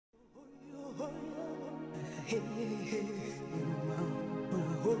Good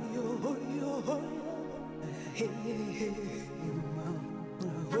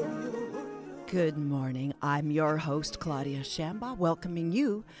morning. I'm your host, Claudia Shamba, welcoming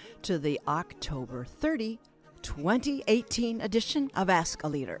you to the October 30, 2018 edition of Ask a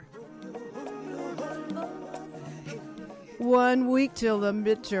Leader. 1 week till the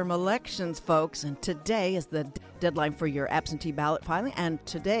midterm elections, folks, and today is the deadline for your absentee ballot filing, and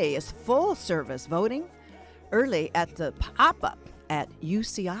today is full service voting early at the pop-up at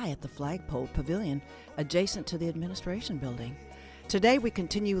UCI at the Flagpole Pavilion adjacent to the administration building. Today we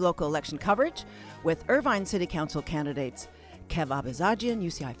continue local election coverage with Irvine City Council candidates Kev Abazajian,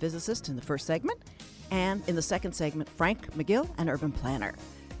 UCI physicist, in the first segment, and in the second segment, Frank McGill, an urban planner.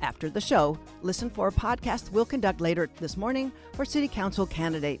 After the show, listen for a podcast we'll conduct later this morning for City Council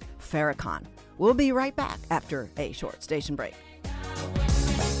candidate Farrakhan. We'll be right back after a short station break.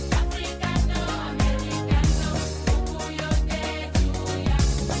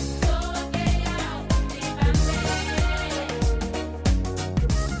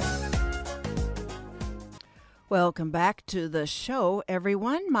 Welcome back to the show,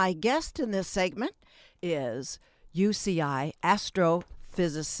 everyone. My guest in this segment is UCI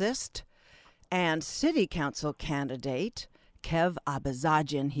astrophysicist and City Council candidate Kev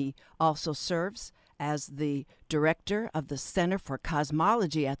Abazajian. He also serves as the director of the Center for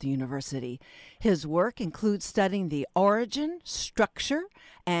Cosmology at the university. His work includes studying the origin, structure,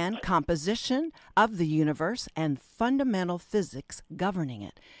 and composition of the universe and fundamental physics governing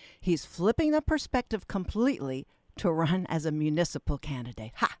it. He's flipping the perspective completely to run as a municipal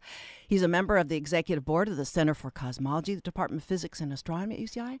candidate. Ha! He's a member of the executive board of the Center for Cosmology, the Department of Physics and Astronomy at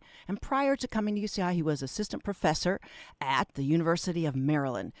UCI. And prior to coming to UCI, he was assistant professor at the University of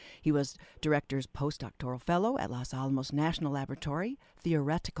Maryland. He was director's postdoctoral fellow at Los Alamos National Laboratory,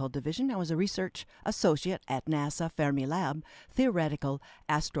 Theoretical Division, and was a research associate at NASA Fermilab Theoretical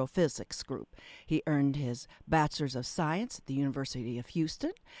Astrophysics Group. He earned his Bachelor's of Science at the University of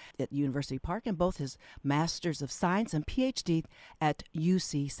Houston at University Park and both his Master's of Science and PhD at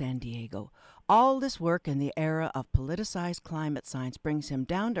UC San Diego. All this work in the era of politicized climate science brings him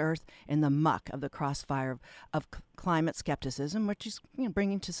down to earth in the muck of the crossfire of climate skepticism, which is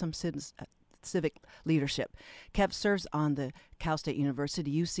bringing to some civic leadership. Kev serves on the Cal State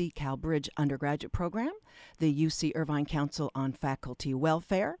University UC Cal Bridge undergraduate program, the UC Irvine Council on Faculty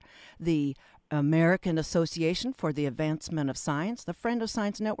Welfare, the American Association for the Advancement of Science, the Friend of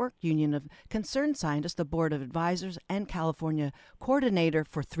Science Network, Union of Concerned Scientists, the Board of Advisors, and California Coordinator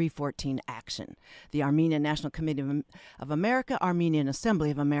for 314 Action, the Armenian National Committee of America, Armenian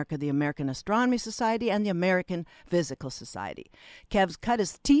Assembly of America, the American Astronomy Society, and the American Physical Society. Kev's cut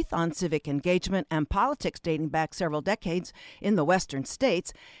his teeth on civic engagement and politics dating back several decades in the western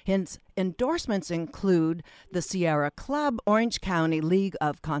states. His endorsements include the Sierra Club, Orange County League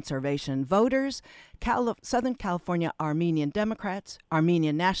of Conservation Voters, Southern California Armenian Democrats,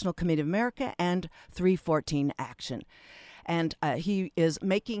 Armenian National Committee of America, and 314 Action. And he is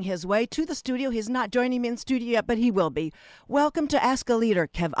making his way to the studio. He's not joining me in the studio yet, but he will be. Welcome to Ask a Leader,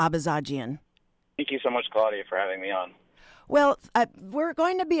 Kev Abazajian. Thank you so much, Claudia, for having me on. Well, we're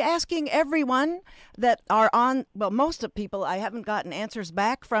going to be asking everyone that are on, well, most of people, I haven't gotten answers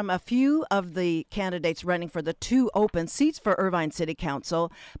back from a few of the candidates running for the two open seats for Irvine City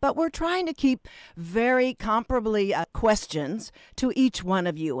Council, but we're trying to keep very comparably questions to each one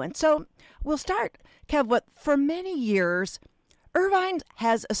of you. And so we'll start, Kev, what for many years, Irvine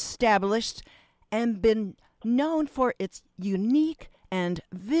has established and been known for its unique and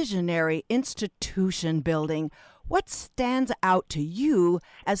visionary institution building. What stands out to you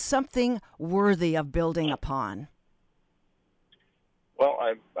as something worthy of building upon? Well,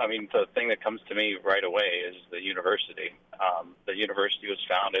 I mean, the thing that comes to me right away is the university. The university was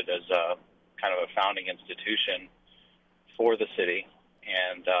founded as a kind of a founding institution for the city,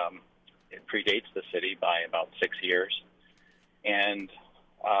 and it predates the city by about 6 years. And,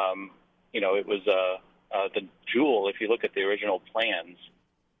 it was the jewel. If you look at the original plans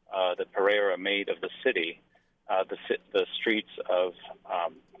that Pereira made of the city, the streets of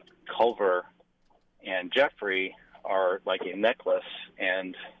Culver and Jeffrey are like a necklace,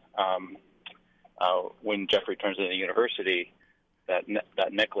 and when Jeffrey turns into the university, that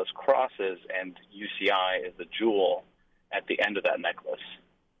necklace crosses, and UCI is the jewel at the end of that necklace.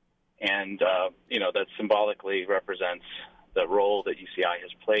 And, that symbolically represents the role that UCI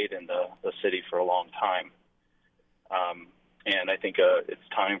has played in the city for a long time. And I think it's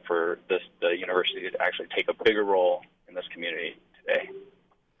time for the university to actually take a bigger role in this community today.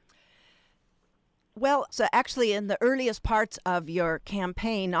 Well, so actually in the earliest parts of your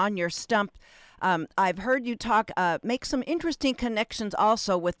campaign on your stump, I've heard you make some interesting connections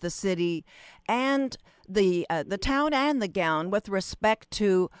also with the city and the town and the gown with respect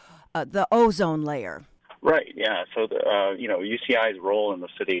to the ozone layer. Right. Yeah. So UCI's role in the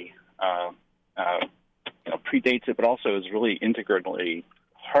city predates it, but also is really integrally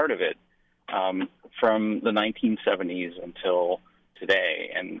part of it from the 1970s until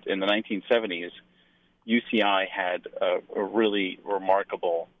today. And in the 1970s, UCI had a really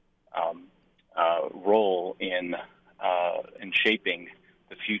remarkable role in shaping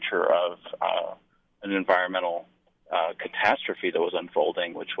the future of an environmental catastrophe that was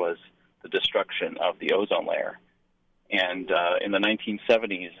unfolding, which was the destruction of the ozone layer. And in the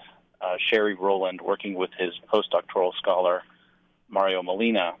 1970s, Sherry Rowland, working with his postdoctoral scholar Mario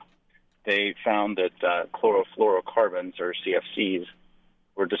Molina, they found that chlorofluorocarbons, or CFCs,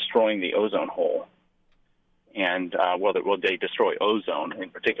 were destroying the ozone hole. And they destroy ozone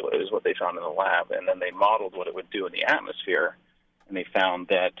in particular is what they found in the lab. And then they modeled what it would do in the atmosphere, and they found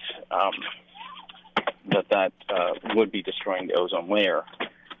that that would be destroying the ozone layer.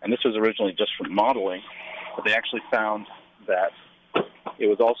 And this was originally just from modeling, but they actually found that it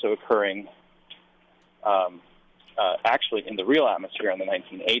was also occurring actually in the real atmosphere in the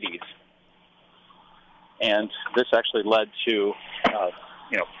 1980s. And this actually led to,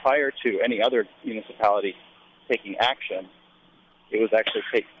 prior to any other municipality taking action, the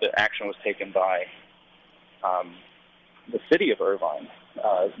action was taken by the city of Irvine.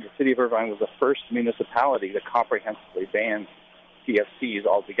 The city of Irvine was the first municipality to comprehensively ban CFCs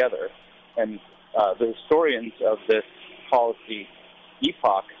altogether. And the historians of this policy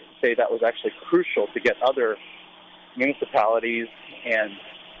epoch say that was actually crucial to get other municipalities and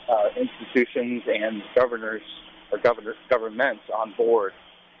institutions and governments on board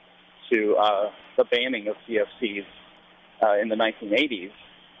to the banning of CFCs in the 1980s,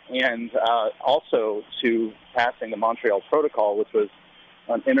 and also to passing the Montreal Protocol, which was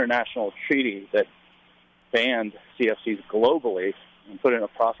an international treaty that banned CFCs globally and put in a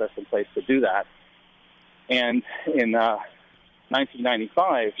process in place to do that. And in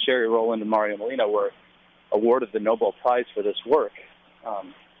 1995, Sherry Rowland and Mario Molina were awarded the Nobel Prize for this work of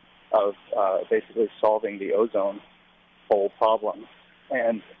basically solving the ozone hole problem.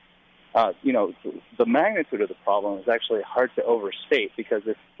 And, the magnitude of the problem is actually hard to overstate, because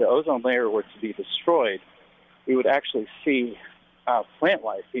if the ozone layer were to be destroyed, we would actually see plant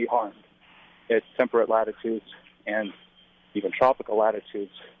life be harmed at temperate latitudes and even tropical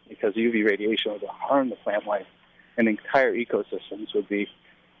latitudes, because UV radiation would harm the plant life and entire ecosystems would be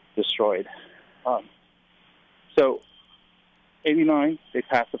destroyed. So, 1989, they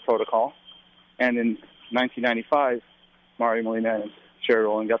passed the protocol, and in 1995, Mario Molina and Sherry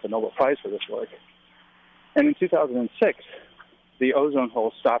Rowland got the Nobel Prize for this work. And in 2006, the ozone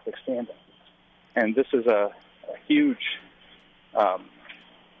hole stopped expanding. And this is a huge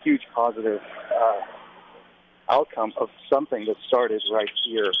positive outcome of something that started right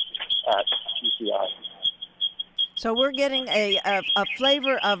here at UCI. So we're getting a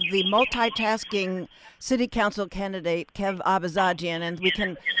flavor of the multitasking city council candidate, Kev Abazajian, and we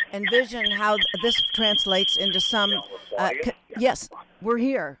can envision how this translates into some... yes, we're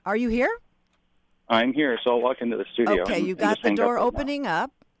here. Are you here? I'm here, so I'll walk into the studio. Okay, you got the door opening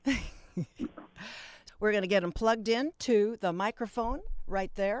up. We're going to get him plugged in to the microphone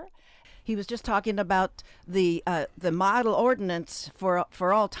right there. He was just talking about the model ordinance for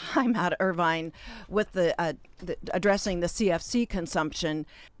all time out of Irvine with the addressing the CFC consumption,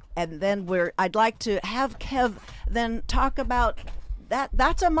 and then I'd like to have Kev then talk about that.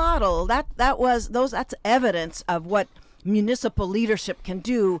 That's a model that's evidence of what municipal leadership can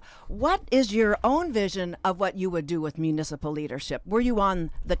do. What is your own vision of what you would do with municipal leadership? Were you on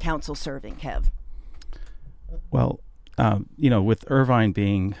the council serving, Kev? Well, with Irvine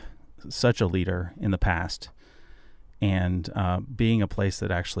being such a leader in the past, and being a place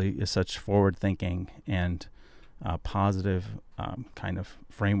that actually is such forward thinking and positive kind of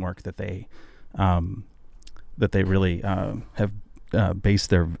framework that they really have based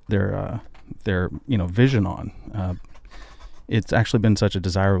their vision on. It's actually been such a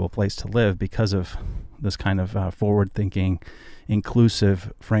desirable place to live because of this kind of forward thinking,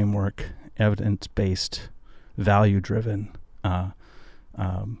 inclusive framework, evidence based, value driven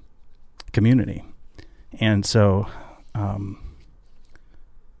community. And so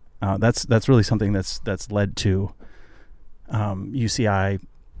that's really something that's led to UCI,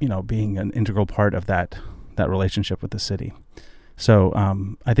 being an integral part of that relationship with the city. So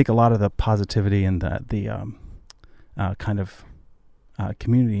I think a lot of the positivity and the kind of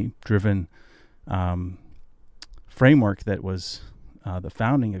community driven framework that was the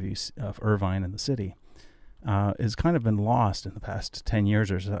founding of Irvine and the city, has kind of been lost in the past 10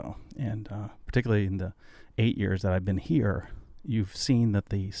 years or so. And particularly in the 8 years that I've been here, you've seen that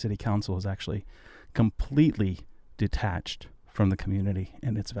the city council is actually completely detached from the community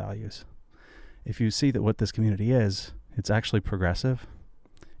and its values. If you see that what this community is, it's actually progressive,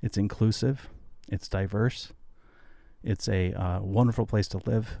 it's inclusive, it's diverse, it's a wonderful place to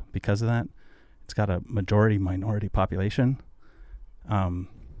live because of that. It's got a majority-minority population, and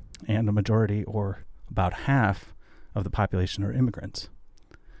a majority, or about half of the population, are immigrants.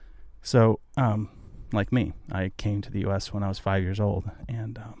 So, like me, I came to the U.S. when I was 5 years old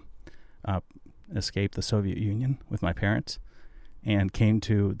and escaped the Soviet Union with my parents and came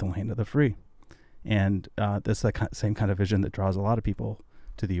to the land of the free. And that's the same kind of vision that draws a lot of people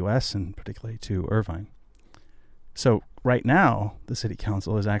to the U.S. and particularly to Irvine. So right now, the city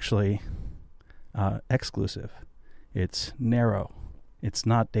council is actually exclusive. It's narrow. It's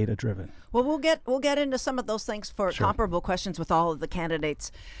not data-driven. Well, we'll get into some of those things for Sure. comparable questions with all of the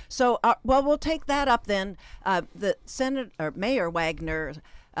candidates. So, well, we'll take that up then. The Mayor Wagner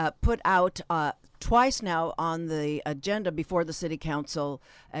put out twice now on the agenda before the City Council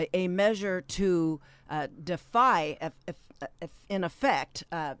a measure to defy, if in effect,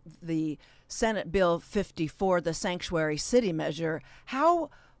 the Senate Bill 54, the sanctuary city measure. How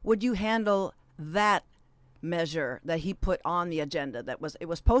would you handle that measure that he put on the agenda? It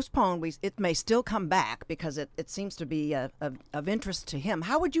was postponed. It may still come back because it seems to be of interest to him.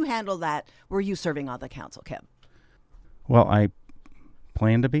 How would you handle that? Were you serving on the council, Kev? Well, I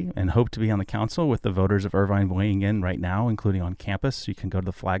plan to be and hope to be on the council with the voters of Irvine weighing in right now, including on campus. You can go to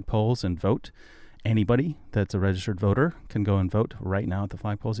the flag polls and vote. Anybody that's a registered voter can go and vote right now at the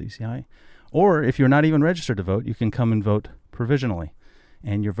flag polls at UCI. Or if you're not even registered to vote, you can come and vote provisionally,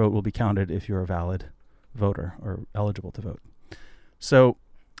 and your vote will be counted if you're a valid voter or eligible to vote. So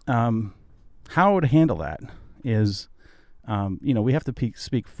how to handle that is, we have to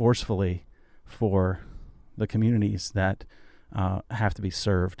speak forcefully for the communities that have to be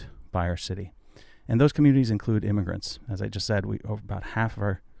served by our city. And those communities include immigrants. As I just said, about half of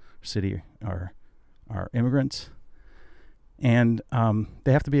our city are immigrants. And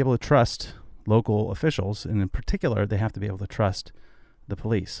they have to be able to trust local officials, and in particular, they have to be able to trust the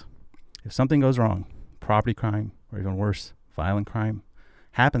police. If something goes wrong, property crime, or even worse, violent crime,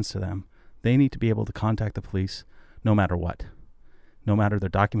 happens to them, they need to be able to contact the police no matter what, no matter their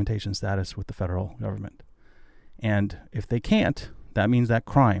documentation status with the federal government. And if they can't, that means that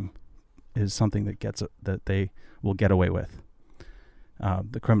crime is something that they will get away with.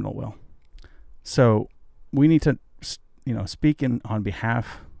 The criminal will. So we need to, speak on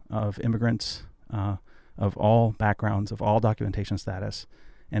behalf of immigrants of all backgrounds, of all documentation status,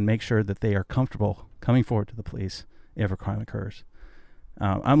 and make sure that they are comfortable coming forward to the police if a crime occurs.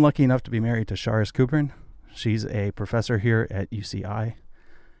 I'm lucky enough to be married to Charis Kubrin. She's a professor here at UCI,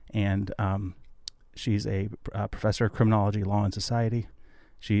 and she's a professor of criminology, law, and society.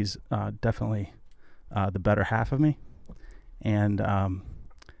 She's definitely the better half of me, and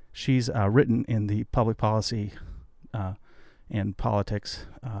she's written in the public policy and politics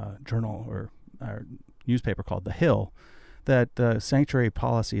journal or newspaper called The Hill that sanctuary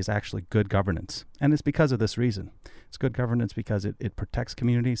policy is actually good governance. And it's because of this reason. It's good governance because it protects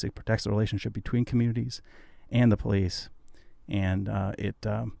communities, it protects the relationship between communities and the police, and it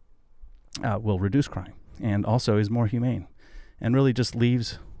will reduce crime, and also is more humane, and really just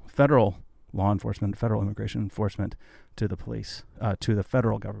leaves federal law enforcement, federal immigration enforcement to the police, to the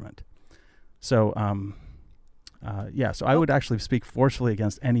federal government. So, so I would actually speak forcefully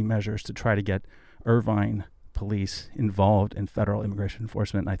against any measures to try to get Irvine police involved in federal immigration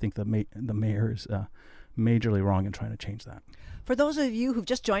enforcement. And I think the mayor is majorly wrong in trying to change that. For those of you who've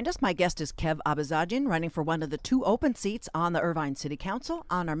just joined us, my guest is Kev Abazajian, running for one of the 2 open seats on the Irvine City Council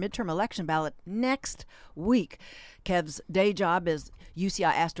on our midterm election ballot next week. Kev's day job is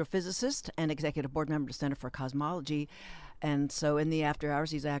UCI astrophysicist and executive board member of the Center for Cosmology. And so in the after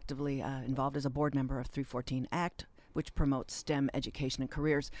hours, he's actively involved as a board member of 314 ACT, which promotes STEM education and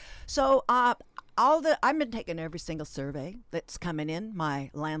careers. So I've been taking every single survey that's coming in, my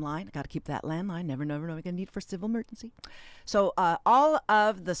landline. Got to keep that landline. Never know we're going to need it for civil emergency. So all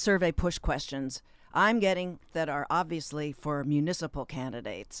of the survey push questions I'm getting that are obviously for municipal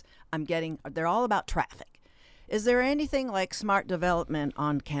candidates, they're all about traffic. Is there anything like smart development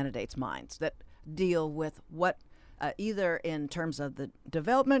on candidates' minds that deal with what, either in terms of the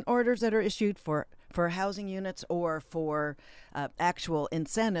development orders that are issued for housing units or for actual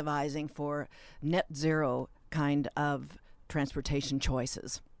incentivizing for net zero kind of transportation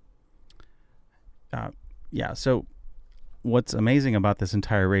choices? So what's amazing about this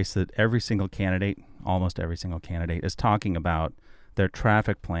entire race that almost every single candidate, is talking about their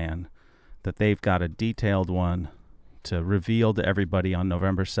traffic plan, that they've got a detailed one to reveal to everybody on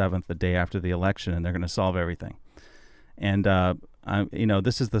November 7th, the day after the election, and they're going to solve everything. And,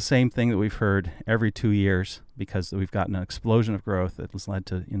 this is the same thing that we've heard every 2 years, because we've gotten an explosion of growth that has led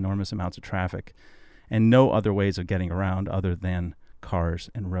to enormous amounts of traffic and no other ways of getting around other than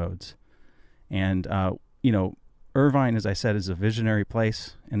cars and roads. And, Irvine, as I said, is a visionary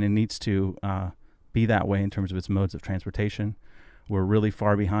place, and it needs to be that way in terms of its modes of transportation. We're really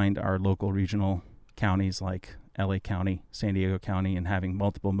far behind our local regional counties like LA County, San Diego County, and having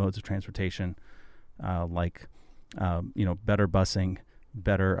multiple modes of transportation, better busing,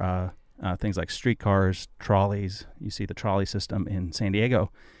 better things like streetcars, trolleys. You see the trolley system in San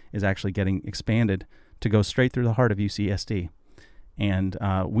Diego is actually getting expanded to go straight through the heart of UCSD. And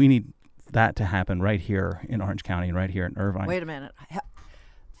we need that to happen right here in Orange County and right here in Irvine. Wait a minute.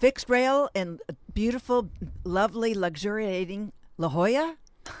 Fixed rail in beautiful, lovely, luxuriating La Jolla?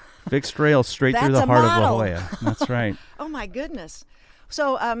 Fixed rail straight through the heart of La Jolla. That's right. Oh, my goodness.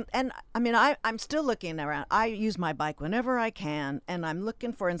 So, I'm still looking around. I use my bike whenever I can, and I'm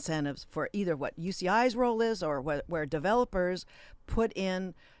looking for incentives for either what UCI's role is or where developers put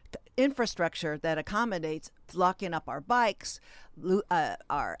in infrastructure that accommodates locking up our bikes,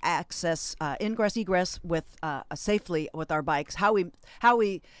 our access, ingress, egress with safely with our bikes. How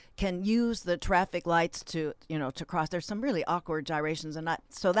we can use the traffic lights to cross. There's some really awkward gyrations, and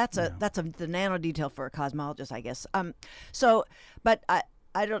the nano detail for a cosmologist, I guess. But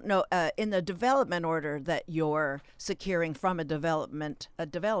I don't know, in the development order that you're securing from a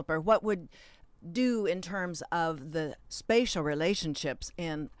developer, what would do in terms of the spatial relationships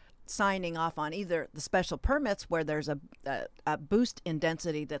in signing off on either the special permits where there's a boost in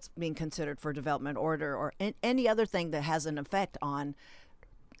density that's being considered for development order, or any other thing that has an effect on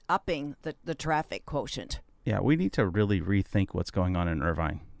upping the traffic quotient? Yeah, we need to really rethink what's going on in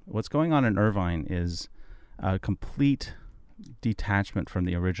Irvine. What's going on in Irvine is a complete detachment from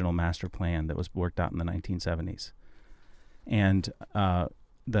the original master plan that was worked out in the 1970s. And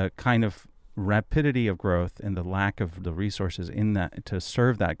the kind of rapidity of growth and the lack of the resources in that to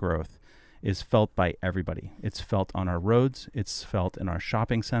serve that growth is felt by everybody. It's felt on our roads, it's felt in our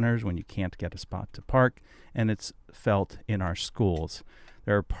shopping centers when you can't get a spot to park, and it's felt in our schools.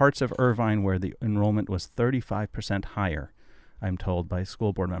 There are parts of Irvine where the enrollment was 35% higher, I'm told by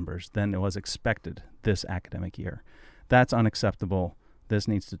school board members, than it was expected this academic year. That's unacceptable. This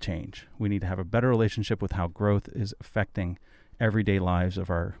needs to change. We need to have a better relationship with how growth is affecting everyday lives of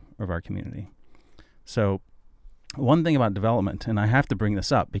our community. So one thing about development, and I have to bring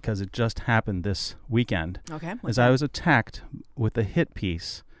this up because it just happened this weekend, is I was attacked with a hit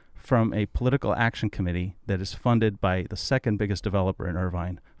piece from a political action committee that is funded by the second biggest developer in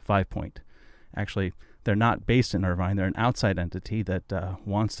Irvine, 5 Point. Actually, they're not based in Irvine. They're an outside entity that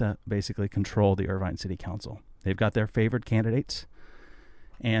wants to basically control the Irvine City Council. They've got their favored candidates,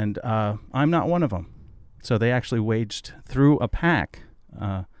 and I'm not one of them. So they actually waged through a PAC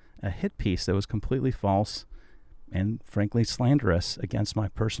a hit piece that was completely false and frankly slanderous against my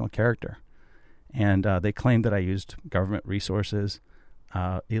personal character. And they claimed that I used government resources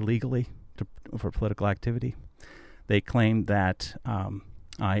illegally for political activity. They claimed that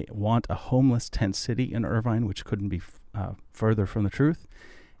I want a homeless tent city in Irvine, which couldn't be further from the truth.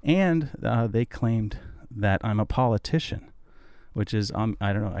 And they claimed that I'm a politician, which is,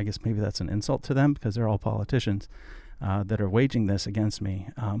 I don't know, I guess maybe that's an insult to them because they're all politicians that are waging this against me.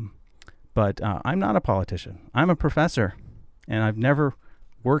 But I'm not a politician. I'm a professor, and I've never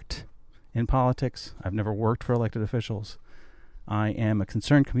worked in politics. I've never worked for elected officials. I am a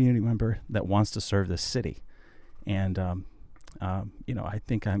concerned community member that wants to serve this city. And, I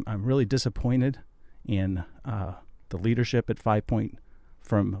think I'm really disappointed in the leadership at 5 Point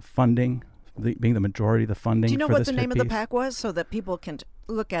from funding, being the majority of the funding. Do you know for what this the name of piece. the PAC was, so that people can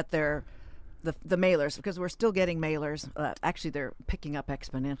look at the mailers, because we're still getting mailers. Actually, they're picking up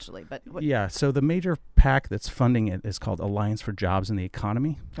exponentially. But yeah, so the major PAC that's funding it is called Alliance for Jobs and the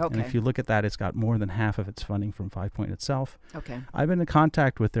Economy. Okay. And if you look at that, it's got more than half of its funding from 5 Point itself. Okay. I've been in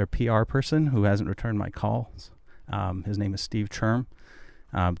contact with their PR person who hasn't returned my calls. His name is Steve Churm.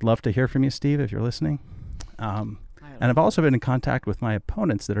 I'd love to hear from you, Steve, if you're listening. And I've also been in contact with my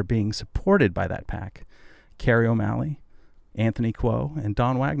opponents that are being supported by that PAC, Carrie O'Malley, Anthony Kuo, and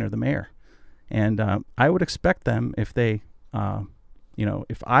Don Wagner, the mayor. And I would expect them, if they,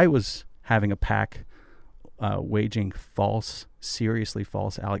 if I was having a PAC waging seriously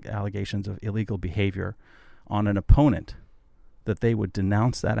false allegations of illegal behavior on an opponent, that they would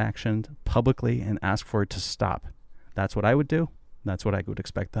denounce that action publicly and ask for it to stop. That's what I would do. That's what I would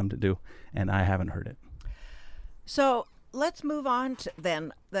expect them to do, and I haven't heard it. So let's move on to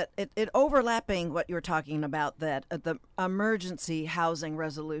then that it overlapping what you were talking about, that the emergency housing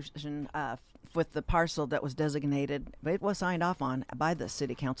resolution with the parcel that was designated, it was signed off on by the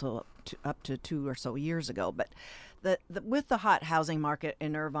city council up to 2 or so years ago. But with the hot housing market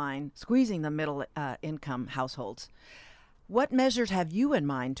in Irvine squeezing the middle income households, what measures have you in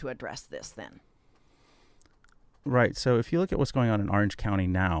mind to address this then? Right. So if you look at what's going on in Orange County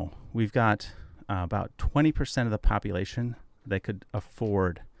now, we've got about 20% of the population that could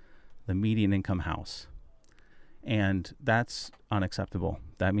afford the median income house. And that's unacceptable.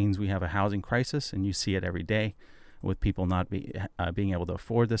 That means we have a housing crisis, and you see it every day with people not being able to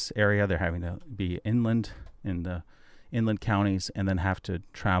afford this area. They're having to be inland in the inland counties and then have to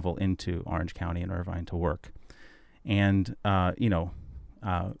travel into Orange County and Irvine to work. And,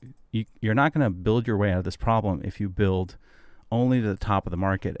 you're not going to build your way out of this problem if you build only to the top of the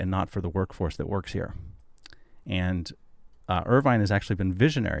market and not for the workforce that works here. And Irvine has actually been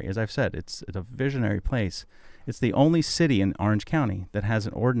visionary. As I've said, it's a visionary place. It's the only city in Orange County that has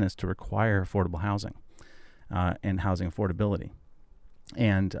an ordinance to require affordable housing and housing affordability.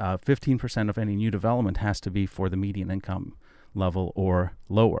 And 15% of any new development has to be for the median income level or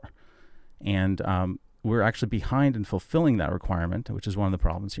lower. And we're actually behind in fulfilling that requirement, which is one of the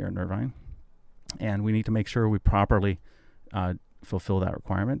problems here in Irvine. And we need to make sure we properly fulfill that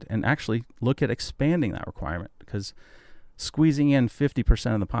requirement and actually look at expanding that requirement, because squeezing in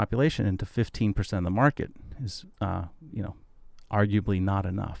 50% of the population into 15% of the market is, arguably not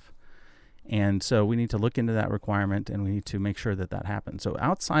enough. And so we need to look into that requirement, and we need to make sure that that happens. So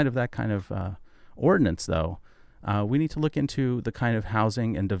outside of that kind of ordinance, though, we need to look into the kind of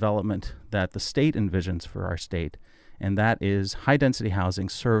housing and development that the state envisions for our state, and that is high-density housing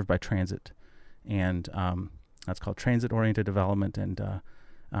served by transit. And that's called transit-oriented development, and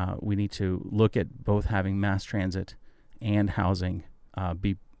we need to look at both having mass transit and housing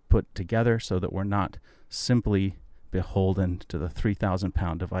be put together so that we're not simply beholden to the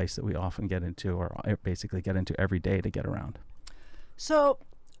 3,000-pound device that we often get into, or basically get into every day to get around. So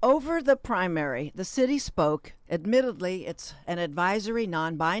over the primary, the city spoke. Admittedly, it's an advisory,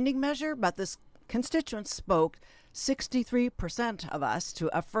 non-binding measure, but the constituents spoke 63% of us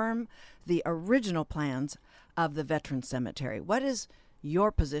to affirm the original plans of the Veterans Cemetery. What is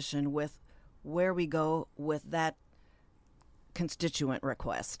your position with where we go with that constituent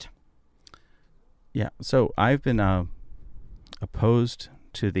request? Yeah, so I've been opposed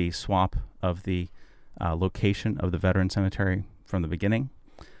to the swap of the location of the Veterans Cemetery from the beginning.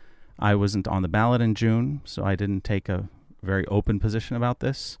 I wasn't on the ballot in June, so I didn't take a very open position about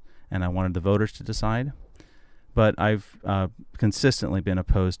this, and I wanted the voters to decide. But I've consistently been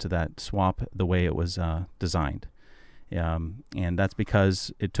opposed to that swap the way it was designed. And that's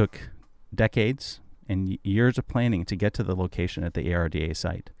because it took decades and years of planning to get to the location at the ARDA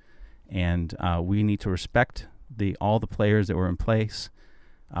site. And we need to respect all the players that were in place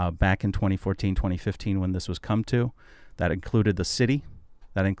back in 2014, 2015 when this was come to. That included the city.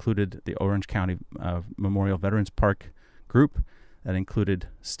 That included the Orange County Memorial Veterans Park group. That included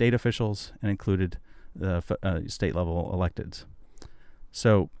state officials and included the state-level electeds.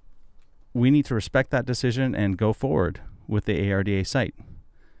 So we need to respect that decision and go forward with the ARDA site.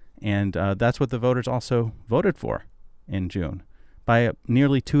 And that's what the voters also voted for in June by a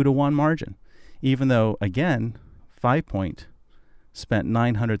nearly 2-to-1 margin, even though, again, 5 Point spent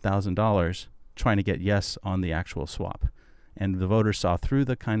 $900,000 trying to get yes on the actual swap. And the voters saw through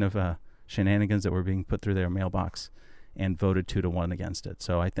the kind of shenanigans that were being put through their mailbox and voted 2-to-1 against it.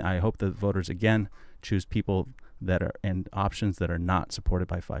 So I hope the voters, again, choose people that are and options that are not supported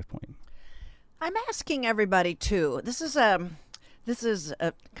by 5 Point. I'm asking everybody too. This is a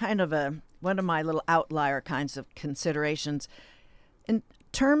kind of one of my little outlier kinds of considerations in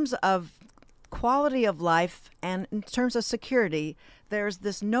terms of quality of life and in terms of security. There's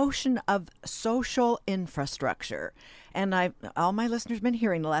this notion of social infrastructure. And all my listeners have been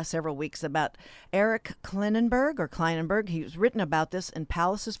hearing the last several weeks about Eric Kleinenberg. He's written about this in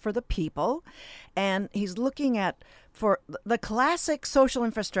Palaces for the People. And he's looking at, for the classic social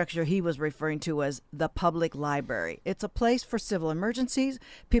infrastructure he was referring to as the public library. It's a place for civil emergencies.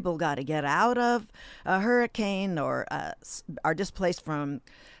 People got to get out of a hurricane or are displaced from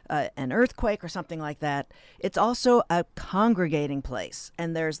an earthquake or something like that. It's also a congregating place,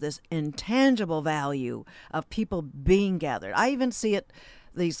 and there's this intangible value of people being gathered. I even see it.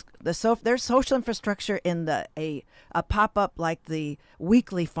 There's social infrastructure in a pop-up like the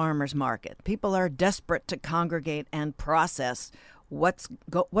weekly farmers market. People are desperate to congregate and process what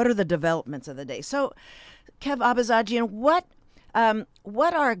are the developments of the day. So Kev Abazajian, what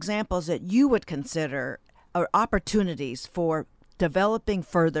are examples that you would consider or opportunities for developing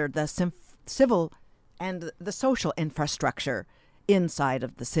further the civil and the social infrastructure inside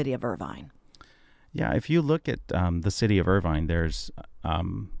of the city of Irvine? Yeah, if you look at the city of Irvine, there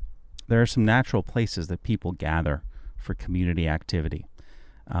are some natural places that people gather for community activity.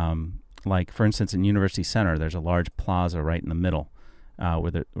 Like, for instance, in University Center, there's a large plaza right in the middle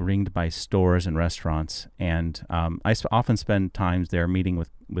where they're ringed by stores and restaurants. And I often spend times there meeting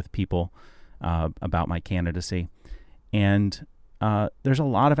with people about my candidacy. And there's a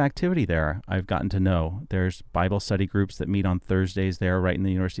lot of activity there I've gotten to know. There's Bible study groups that meet on Thursdays there right in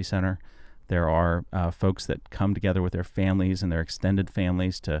the University Center. There are folks that come together with their families and their extended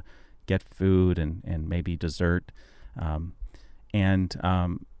families to get food and maybe dessert.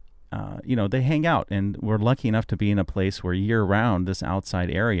 They hang out, and we're lucky enough to be in a place where year-round this outside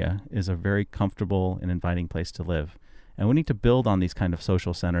area is a very comfortable and inviting place to live. And we need to build on these kind of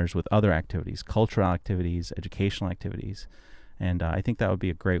social centers with other activities, cultural activities, educational activities. And I think that would be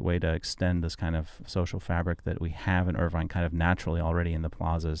a great way to extend this kind of social fabric that we have in Irvine kind of naturally already in the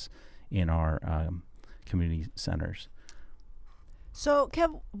plazas in our community centers. So,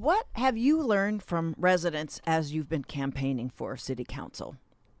 Kev, what have you learned from residents as you've been campaigning for city council?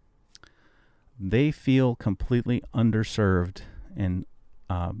 They feel completely underserved and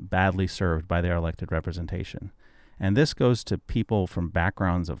badly served by their elected representation. And this goes to people from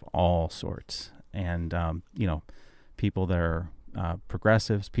backgrounds of all sorts. And, people that are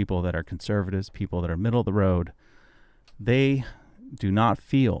progressives, people that are conservatives, people that are middle of the road. They do not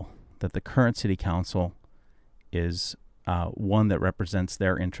feel that the current city council is one that represents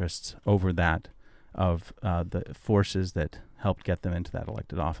their interests over that of the forces that helped get them into that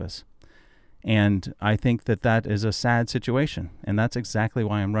elected office. And I think that is a sad situation, and that's exactly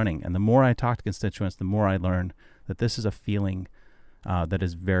why I'm running. And the more I talk to constituents, the more I learn that this is a feeling that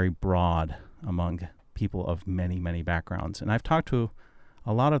is very broad among people of many, many backgrounds. And I've talked to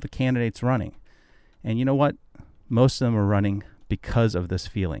a lot of the candidates running, and you know what? Most of them are running because of this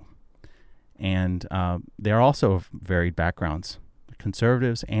feeling. And they're also of varied backgrounds,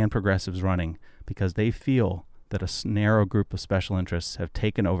 conservatives and progressives running, because they feel that a narrow group of special interests have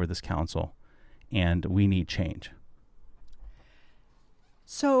taken over this council, and we need change.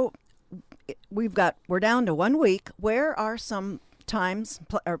 So we're down to 1 week. Where are some times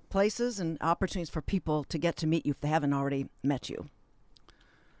or places and opportunities for people to get to meet you if they haven't already met you?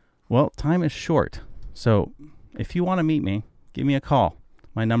 Well, time is short. So if you want to meet me, give me a call.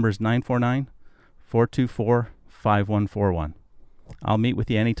 My number is 949-424-5141. I'll meet with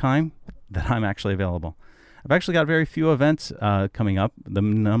you anytime that I'm actually available. I've actually got very few events coming up. The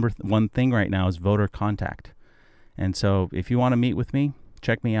number one thing right now is voter contact. And so if you want to meet with me,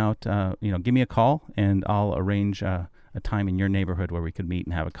 check me out. Give me a call, and I'll arrange a time in your neighborhood where we could meet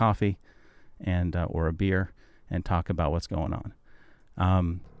and have a coffee and or a beer and talk about what's going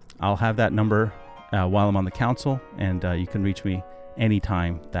on. I'll have that number while I'm on the council, and you can reach me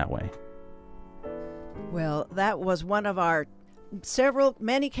anytime that way. Well, that was one of our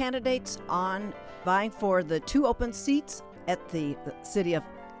many candidates on vying for the 2 open seats at the city of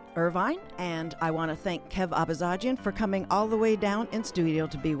Irvine. And I want to thank Kev Abazajian for coming all the way down in studio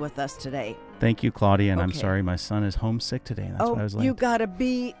to be with us today. Thank you, Claudia. And Okay. I'm sorry my son is homesick today. And that's why I was late. You gotta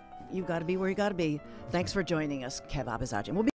be where you gotta be. Thanks for joining us, Kev Abazajian. We'll be